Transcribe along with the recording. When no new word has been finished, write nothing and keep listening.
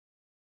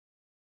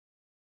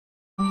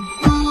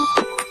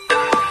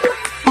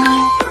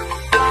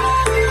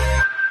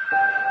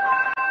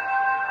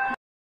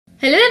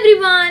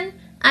everyone,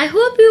 I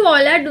hope you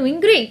all are doing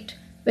great.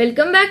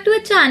 Welcome back to our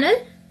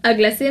channel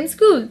AglaSem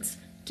Schools.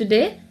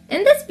 Today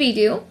in this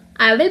video,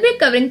 I will be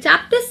covering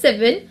chapter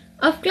 7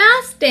 of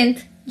class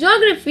 10th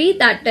Geography,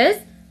 that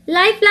is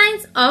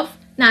Lifelines of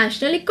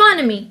National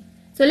Economy.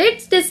 So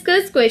let's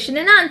discuss question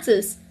and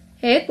answers.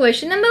 Here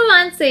question number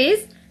 1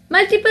 says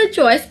multiple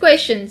choice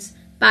questions.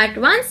 Part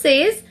 1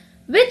 says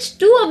which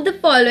two of the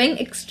following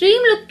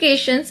extreme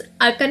locations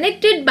are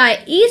connected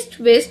by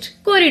east-west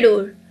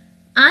corridor?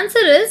 Answer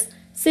is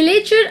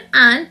Silchar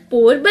and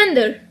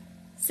Porbandar.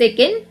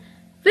 Second,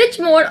 which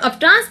mode of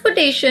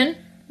transportation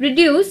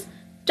reduce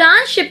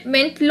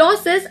transshipment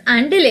losses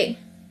and delay?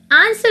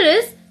 Answer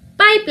is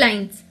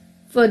pipelines.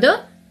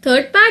 Further,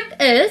 third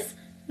part is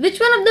which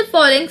one of the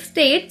following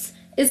states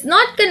is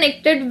not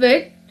connected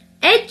with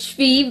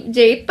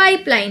HVJ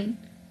pipeline?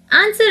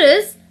 Answer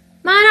is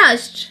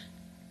Maharashtra.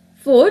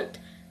 Fourth,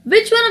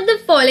 which one of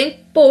the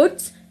following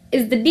ports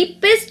is the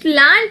deepest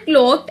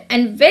landlocked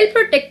and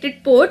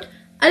well-protected port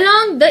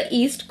along the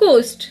east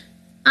coast?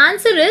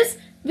 Answer is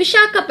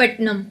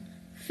Vishakhapatnam.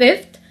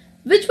 Fifth,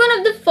 which one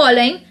of the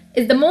following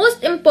is the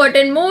most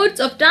important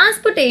modes of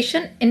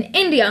transportation in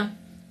India?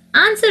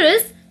 Answer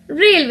is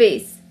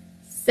railways.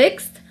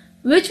 Sixth,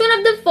 which one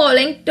of the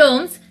following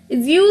terms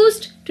is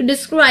used to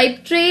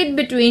describe trade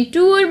between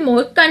two or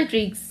more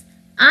countries?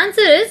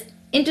 Answer is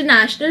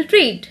international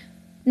trade.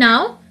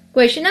 Now,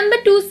 question number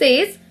 2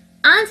 says,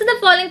 answer the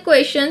following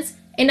questions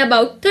in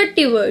about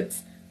 30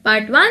 words.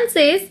 Part 1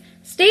 says,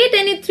 state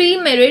any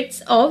 3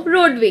 merits of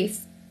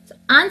roadways. So,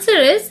 answer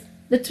is,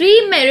 the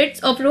 3 merits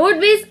of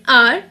roadways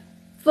are,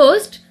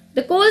 first,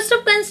 the cost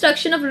of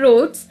construction of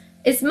roads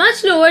is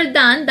much lower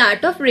than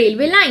that of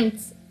railway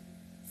lines.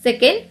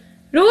 Second,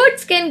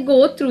 roads can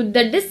go through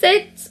the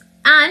deserts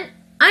and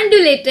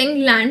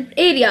undulating land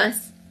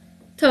areas.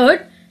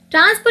 Third,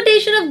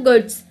 transportation of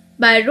goods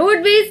by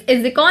roadways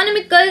is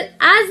economical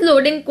as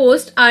loading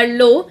costs are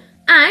low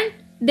and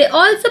they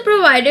also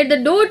provided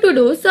the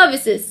door-to-door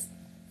services.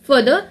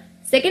 Further,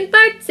 second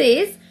part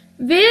says,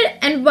 where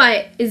and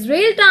why is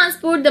rail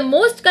transport the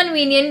most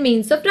convenient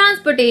means of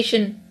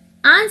transportation?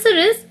 Answer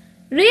is,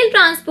 rail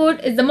transport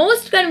is the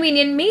most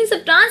convenient means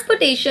of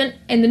transportation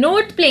in the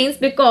North Plains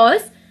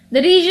because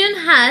the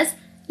region has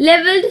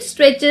leveled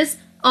stretches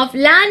of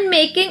land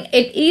making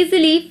it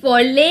easily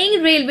for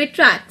laying railway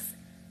tracks.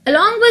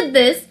 Along with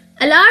this,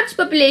 a large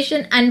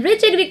population and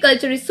rich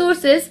agricultural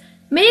resources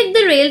make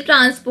the rail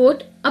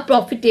transport a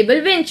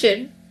profitable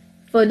venture.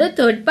 For the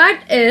third part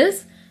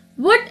is,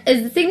 what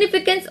is the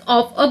significance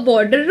of a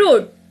border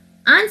road?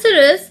 Answer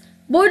is,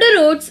 border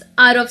roads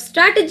are of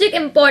strategic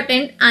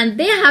importance and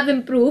they have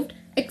improved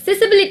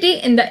accessibility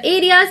in the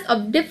areas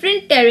of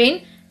different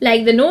terrain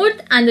like the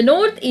north and the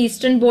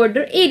northeastern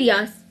border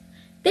areas.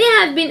 They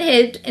have been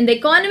helped in the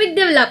economic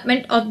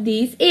development of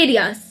these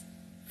areas.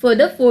 For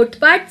the fourth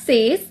part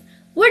says,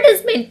 what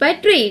is meant by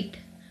trade?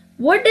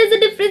 What is the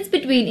difference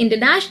between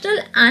international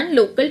and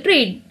local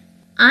trade?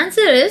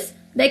 Answer is,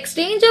 the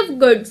exchange of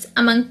goods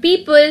among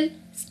people,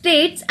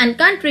 states and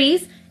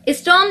countries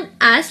is termed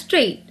as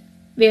trade,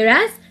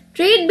 whereas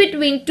trade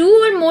between two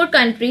or more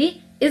countries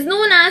is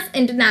known as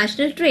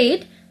international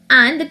trade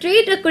and the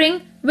trade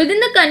occurring within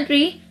the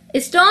country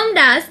is termed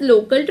as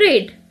local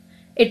trade.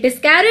 It is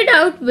carried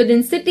out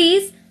within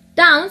cities,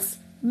 towns,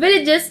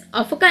 villages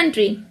of a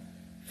country.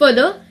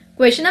 Further,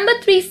 question number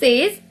 3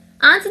 says,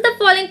 answer the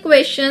following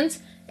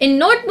questions in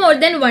not more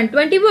than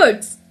 120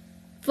 words.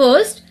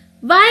 First,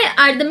 why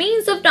are the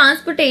means of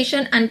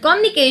transportation and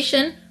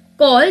communication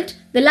called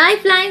the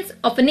lifelines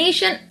of a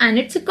nation and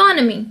its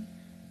economy?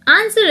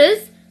 Answer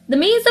is, the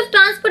means of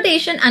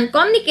transportation and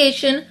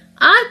communication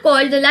are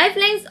called the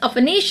lifelines of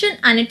a nation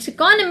and its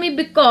economy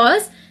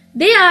because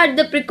they are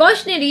the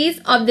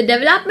precautionaries of the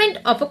development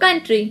of a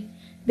country.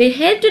 They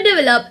help to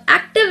develop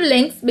active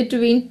links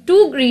between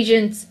two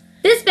regions.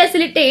 This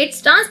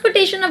facilitates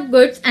transportation of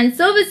goods and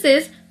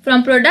services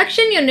from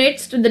production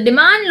units to the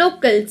demand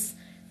locals.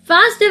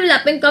 Fast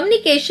developing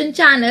communication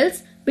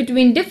channels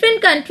between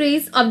different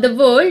countries of the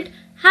world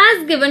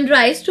has given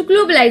rise to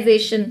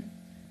globalization.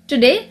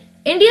 Today,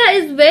 India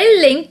is well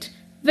linked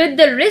with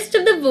the rest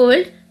of the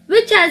world,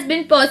 which has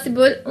been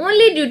possible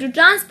only due to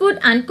transport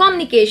and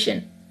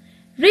communication.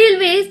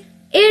 Railways,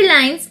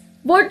 airlines,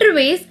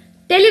 waterways,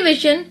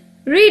 television,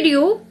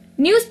 radio,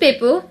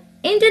 newspaper,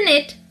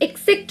 internet,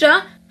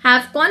 etc.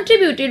 have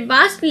contributed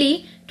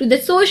vastly to the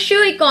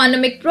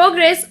socio-economic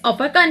progress of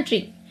our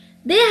country.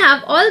 They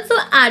have also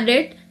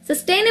added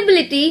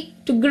sustainability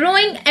to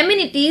growing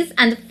amenities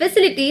and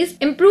facilities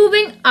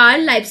improving our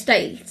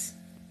lifestyles.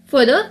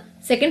 Further,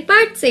 second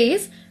part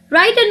says,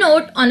 write a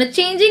note on the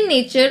changing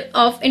nature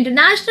of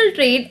international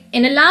trade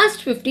in the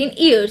last 15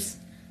 years.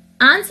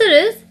 Answer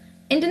is,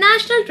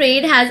 international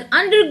trade has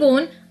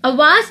undergone a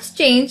vast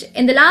change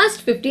in the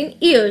last 15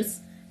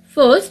 years.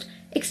 First,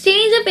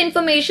 exchange of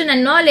information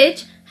and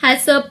knowledge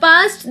has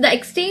surpassed the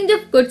exchange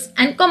of goods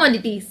and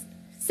commodities.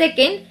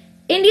 Second,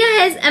 India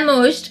has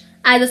emerged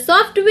as a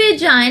software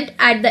giant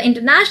at the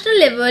international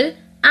level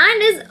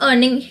and is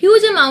earning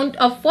huge amount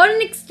of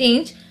foreign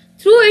exchange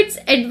through its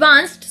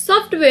advanced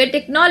software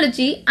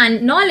technology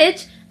and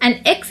knowledge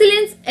and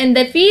excellence in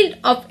the field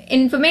of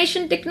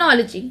information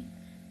technology.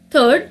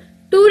 Third,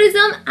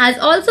 tourism has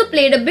also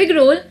played a big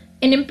role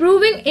in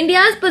improving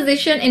India's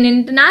position in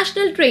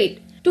international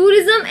trade.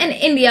 Tourism in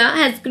India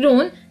has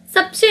grown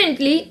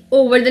substantially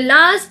over the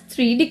last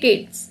 3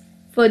 decades.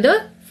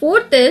 Further,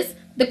 fourth is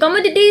the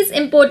commodities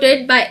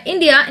imported by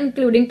India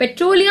including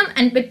petroleum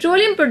and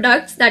petroleum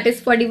products, that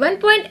is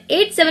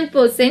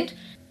 41.87%,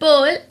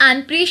 pearl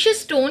and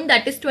precious stone,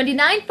 that is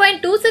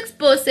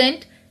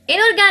 29.26%,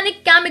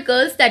 inorganic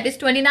chemicals, that is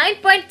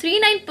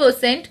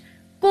 29.39%,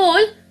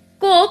 coal,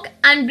 coke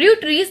and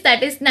breweries,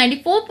 that is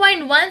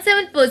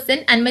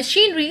 94.17%, and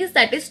machineries,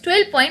 that is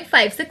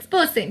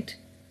 12.56%.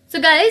 So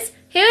guys,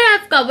 here I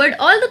have covered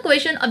all the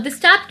questions of this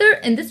chapter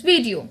in this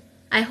video.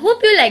 I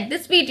hope you like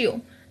this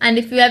video, and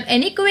if you have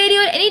any query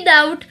or any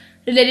doubt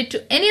related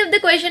to any of the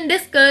questions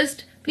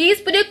discussed,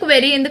 please put your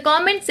query in the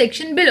comment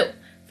section below.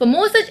 For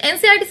more such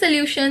NCERT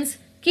solutions,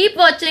 keep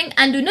watching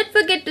and do not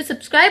forget to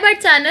subscribe our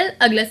channel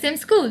AglaSem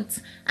Schools.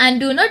 And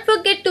do not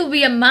forget to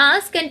wear a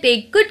mask and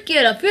take good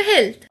care of your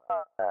health.